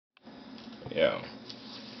Yeah.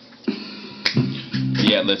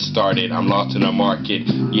 Yeah, let's start it. I'm lost in the market.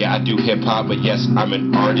 Yeah, I do hip-hop, but yes, I'm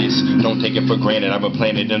an artist. Don't take it for granted. I'm a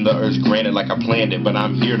planet in the earth's granite like I planned it. But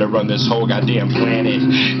I'm here to run this whole goddamn planet.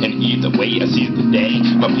 And either way, I seize the day.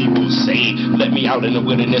 My people say, let me out in the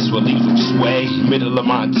wilderness where leaves will sway. Middle of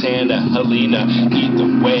Montana, Helena. Either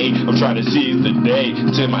way, I'm trying to seize the day.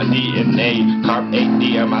 To my DNA, carpe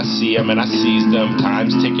diem, I see them and I seize them.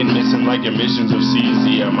 Time's ticking, missing like emissions of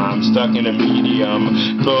cesium. I'm stuck in a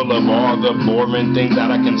medium, full of all the boring things that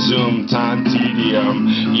I consume. Time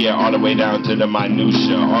tedium, yeah, all the way down to the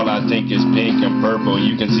minutia. All I think is pink and purple,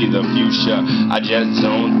 you can see the fuchsia. I just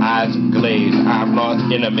zone, eyes glaze. I'm lost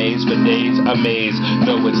in a maze for days, amazed.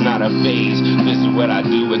 No, it's not a phase. This is what I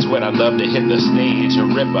do, it's what I love, to hit the stage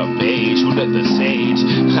and rip a page. Who lit the sage?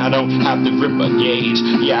 I don't have to grip a gauge.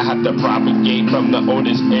 Yeah, I have to propagate from the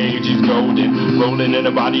oldest age. He's golden, rolling in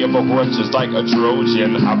the body of a horse just like a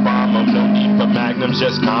Trojan. I bomb them, no need for magnums,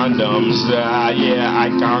 just condoms. Yeah, I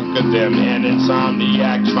conquer them. An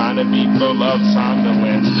insomniac trying to be full of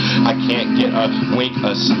somnolence. I can't get a wink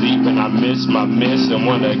of sleep, and I miss my miss and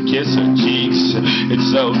wanna kiss her cheeks. It's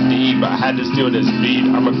so deep, I had to steal this beat.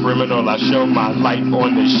 I'm a criminal, I show my life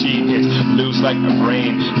on the sheet. It's loose like a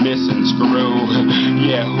brain, missing screw.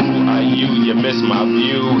 Yeah, who are you? You miss my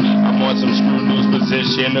view. I'm on some screw loose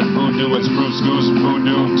position. Voodoo and screw screws,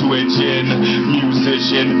 voodoo twitching.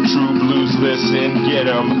 Musician, true blues, listen, get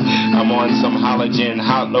 'em. I'm on some halogen,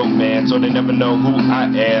 hollow man, so they never know who I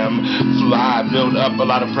am. Fly, build up a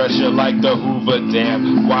lot of pressure like the Hoover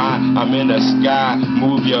Dam. Why? I'm in the sky,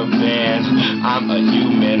 move your van. I'm a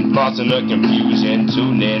human, lost in the confusion.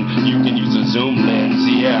 Tune in, you can use a zoom lens.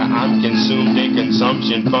 Yeah, I'm consumed in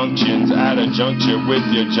consumption functions at a juncture with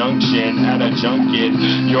your junction. At a junket,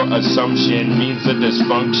 your assumption means the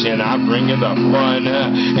dysfunction. I bring in the fun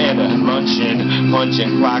and a luncheon.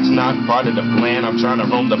 Punching clocks not part of the plan. I'm trying to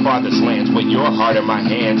roam the farthest lands with your heart in my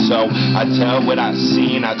hand. So I tell what I've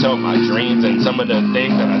seen, I tell my dreams, and some of the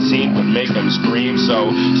things that I've seen would make them scream.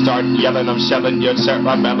 So start yelling, I'm shelling your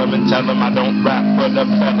cerebellum and tell them I don't rap for the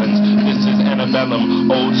felons. This is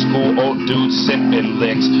antebellum, old school, old dudes sipping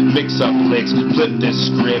licks, mix up licks, flip this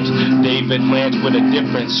script. David Lynch with a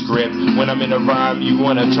different script. When I'm in a rhyme, you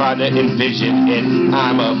wanna try to envision it.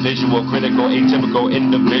 I'm a visual, critical, atypical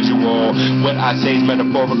individual. What I say is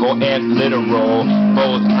metaphorical and literal.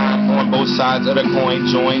 Both, I'm on both sides of the coin,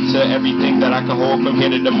 joined to everything that I can hold from here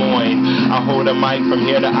to Des Moines. I hold a mic from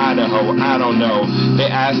here to Idaho, I don't know. They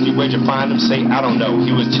ask you where'd you find him, say I don't know.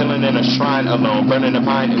 He was chilling in a shrine alone, burning a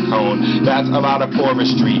pine cone. That's a lot of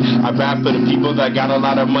forestry. I rap for the people that got a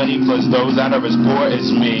lot of money, plus those that are as poor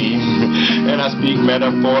as me. And I speak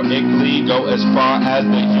metaphorically, go as far as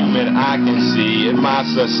the human eye can see. In my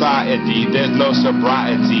society, there's no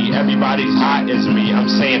sobriety. Everybody's high as me. I'm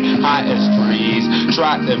saying high as trees.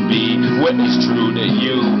 Try to be what is true to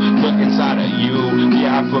you. Look inside of you.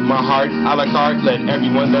 Yeah, I put my heart a la carte. Let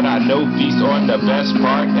everyone that I know feast on the best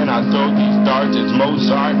part. And I throw these darts. It's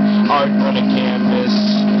Mozart art on a canvas.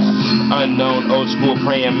 Unknown, old school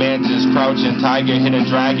praying mantis, crouching tiger, hidden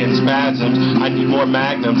dragon spasms. I need more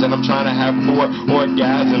magnums, and I'm trying to have 4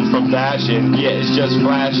 orgasms from fashion. Yeah, it's just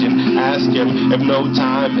flashing. Ask him if no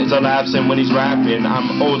time is elapsing when he's rapping.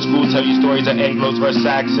 I'm old school, tell you stories of Anglos versus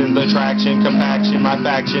Saxons. Attraction, compaction, my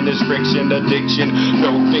faction is friction, addiction,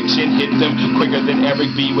 no fiction. Hit them quicker than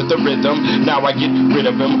Eric B with the rhythm. Now I get rid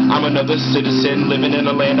of him. I'm another citizen living in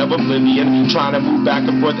a land of oblivion, trying to move back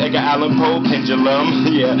and forth, Edgar Allan Poe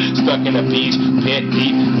pendulum. Yeah, stuck in a beach pit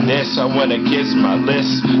deepness. I wanna kiss my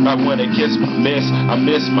list. I wanna kiss my miss. I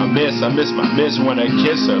miss my miss. I miss my miss. Wanna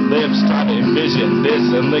kiss her lips. Try to envision this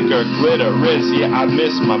and lick her clitoris. Yeah, I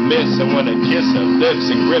miss my miss. I wanna kiss her lips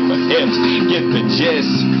and grip her hips. Get the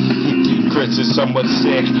gist. Chris is somewhat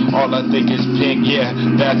sick. All I think is pink. Yeah,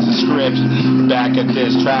 that's the script. Back at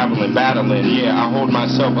this, traveling, battling. Yeah, I hold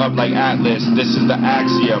myself up like Atlas. This is the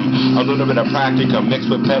axiom. A little bit of practicum mixed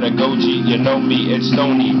with pedagogy. You know me, it's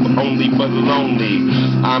Stoney, only for the lonely.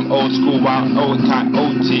 I'm old school, wild old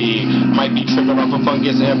coyote. Might be tripping off a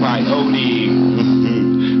fungus and peyote.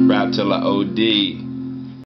 Rap till I OD.